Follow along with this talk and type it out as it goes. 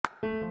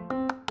You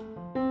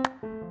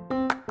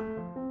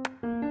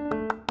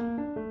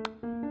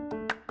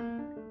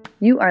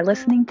are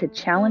listening to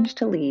Challenge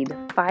to Lead,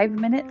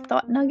 5-minute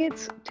thought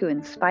nuggets to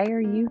inspire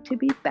you to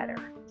be better.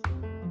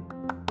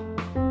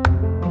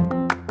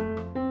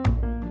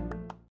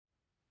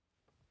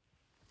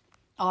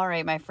 All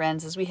right, my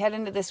friends, as we head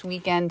into this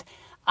weekend,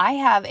 I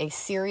have a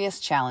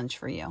serious challenge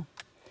for you.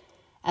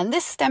 And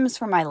this stems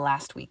from my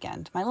last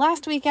weekend. My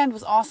last weekend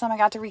was awesome. I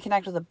got to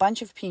reconnect with a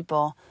bunch of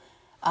people,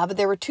 but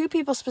there were two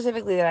people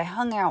specifically that I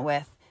hung out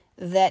with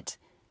that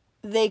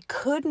they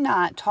could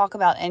not talk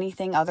about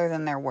anything other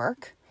than their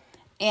work.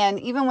 And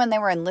even when they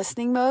were in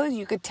listening mode,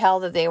 you could tell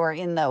that they were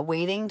in the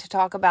waiting to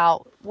talk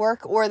about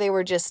work, or they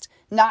were just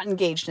not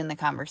engaged in the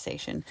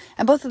conversation.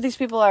 And both of these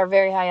people are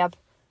very high up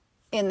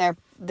in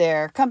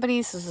their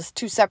companies. This is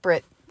two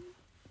separate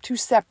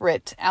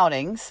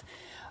outings,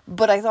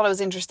 but I thought it was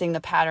interesting, the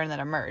pattern that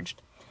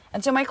emerged.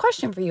 And so my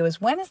question for you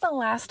is, when is the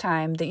last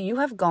time that you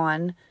have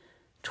gone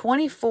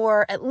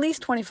at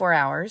least 24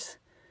 hours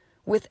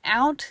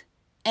without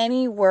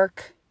any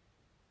work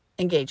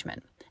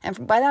engagement?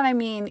 And by that I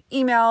mean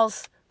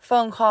emails,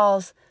 phone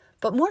calls,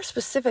 but more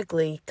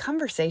specifically,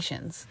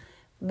 conversations.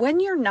 When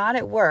you're not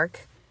at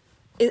work,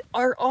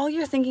 are all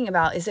you're thinking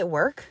about, is it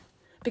work?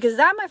 Because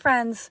that, my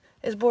friends,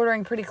 is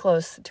bordering pretty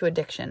close to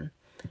addiction.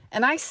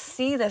 And I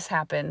see this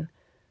happen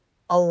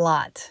a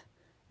lot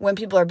when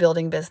people are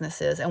building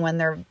businesses and when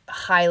they're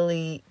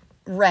highly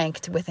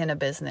ranked within a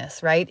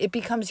business, right? It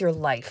becomes your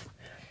life.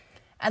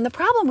 And the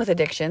problem with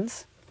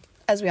addictions,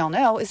 as we all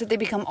know, is that they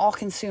become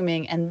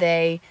all-consuming and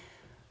they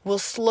will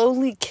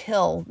slowly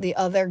kill the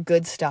other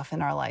good stuff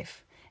in our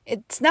life.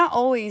 It's not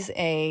always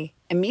a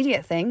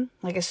immediate thing,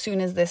 like as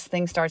soon as this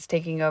thing starts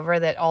taking over,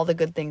 that all the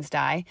good things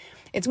die.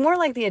 It's more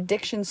like the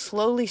addiction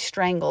slowly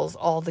strangles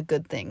all the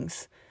good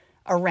things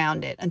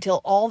around it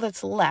until all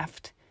that's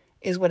left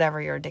is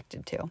whatever you're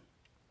addicted to.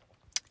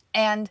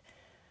 And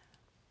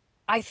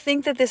I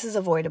think that this is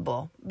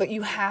avoidable, but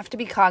you have to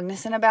be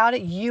cognizant about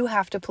it. You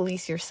have to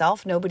police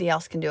yourself. Nobody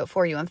else can do it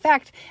for you. In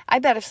fact, I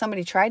bet if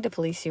somebody tried to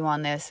police you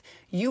on this,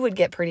 you would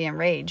get pretty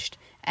enraged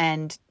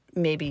and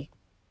maybe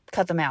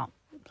cut them out.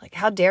 Like,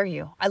 how dare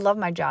you? I love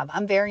my job.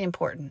 I'm very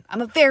important.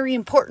 I'm a very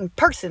important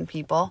person,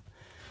 people.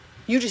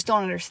 You just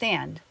don't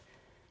understand.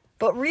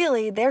 But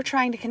really, they're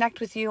trying to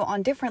connect with you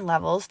on different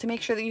levels to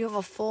make sure that you have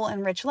a full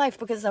and rich life,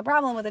 because the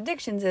problem with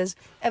addictions is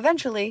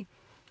eventually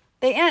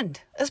they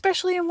end,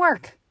 especially in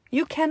work.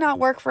 You cannot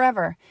work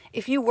forever.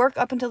 If you work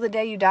up until the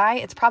day you die,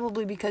 it's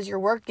probably because your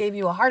work gave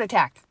you a heart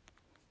attack.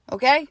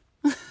 Okay?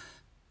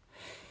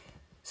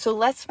 So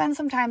let's spend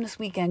some time this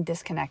weekend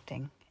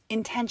disconnecting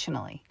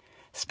intentionally.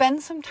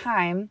 Spend some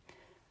time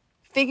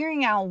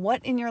figuring out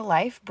what in your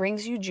life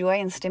brings you joy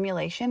and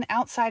stimulation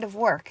outside of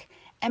work,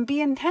 and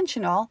be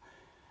intentional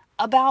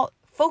about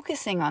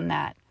focusing on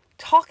that,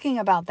 talking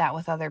about that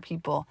with other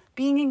people,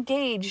 being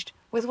engaged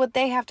with what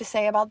they have to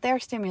say about their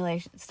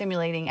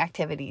stimulating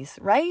activities,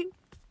 right?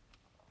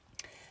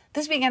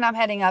 This weekend, I'm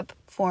heading up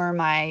for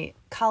my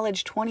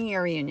college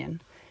 20-year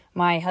reunion.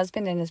 My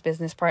husband and his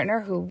business partner,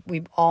 who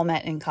we all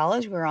met in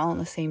college, we were all in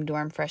the same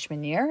dorm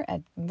freshman year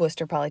at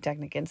Worcester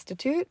Polytechnic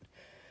Institute.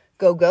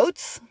 Go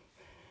Goats.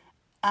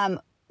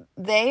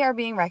 They are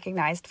being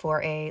recognized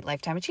for a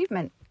lifetime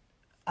achievement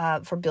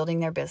for building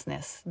their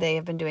business. They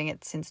have been doing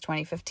it since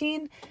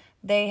 2015.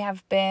 They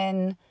have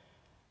been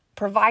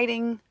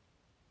providing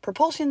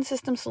propulsion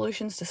system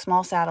solutions to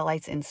small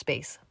satellites in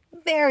space.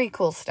 Very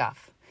cool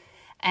stuff.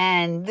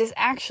 And this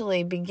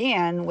actually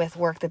began with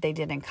work that they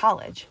did in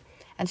college.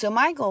 And so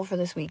my goal for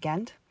this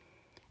weekend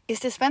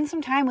is to spend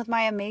some time with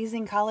my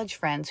amazing college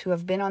friends who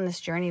have been on this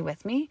journey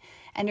with me,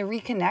 and to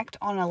reconnect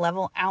on a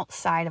level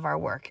outside of our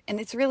work. And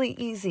it's really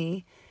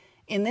easy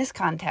in this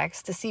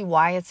context to see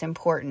why it's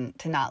important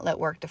to not let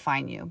work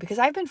define you. Because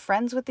I've been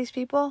friends with these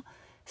people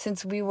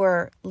since we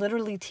were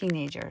literally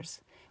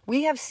teenagers.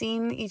 We have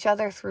seen each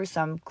other through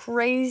some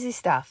crazy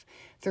stuff,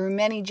 through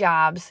many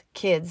jobs,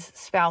 kids,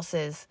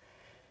 spouses.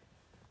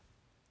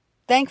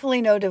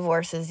 Thankfully, no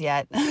divorces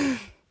yet.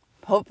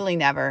 Hopefully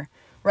never,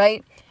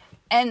 right?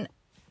 And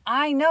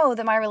I know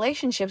that my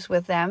relationships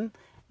with them,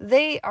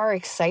 they are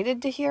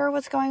excited to hear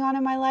what's going on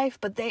in my life,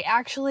 but they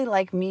actually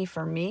like me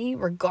for me,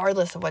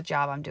 regardless of what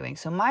job I'm doing.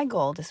 So my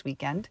goal this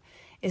weekend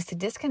is to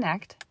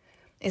disconnect,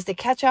 is to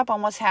catch up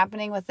on what's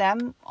happening with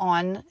them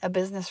on a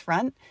business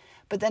front,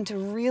 but then to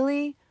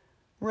really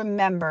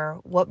remember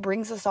what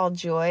brings us all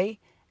joy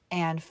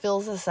and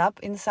fills us up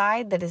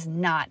inside, that is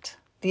not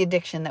the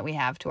addiction that we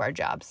have to our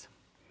jobs.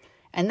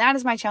 And that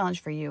is my challenge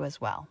for you as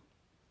well.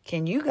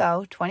 Can you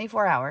go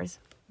 24 hours,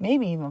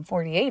 maybe even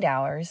 48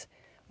 hours,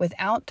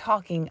 without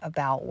talking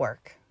about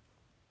work?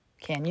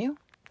 Can you?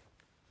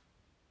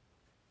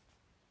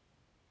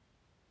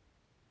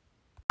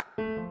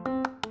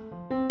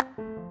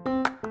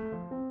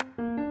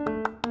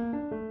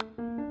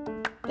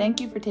 Thank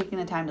you for taking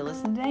the time to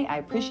listen today. I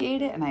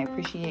appreciate it, and I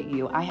appreciate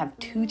you. I have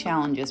 2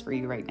 challenges for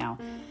you right now.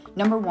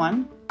 Number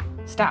 1,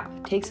 stop.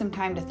 Take some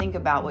time to think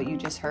about what you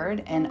just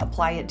heard and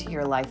apply it to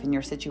your life and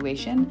your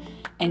situation,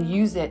 and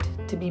use it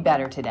to be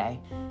better today.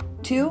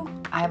 2,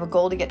 I have a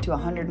goal to get to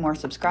 100 more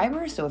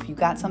subscribers, so if you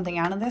got something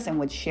out of this and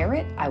would share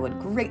it, I would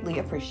greatly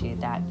appreciate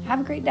that.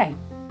 Have a great day.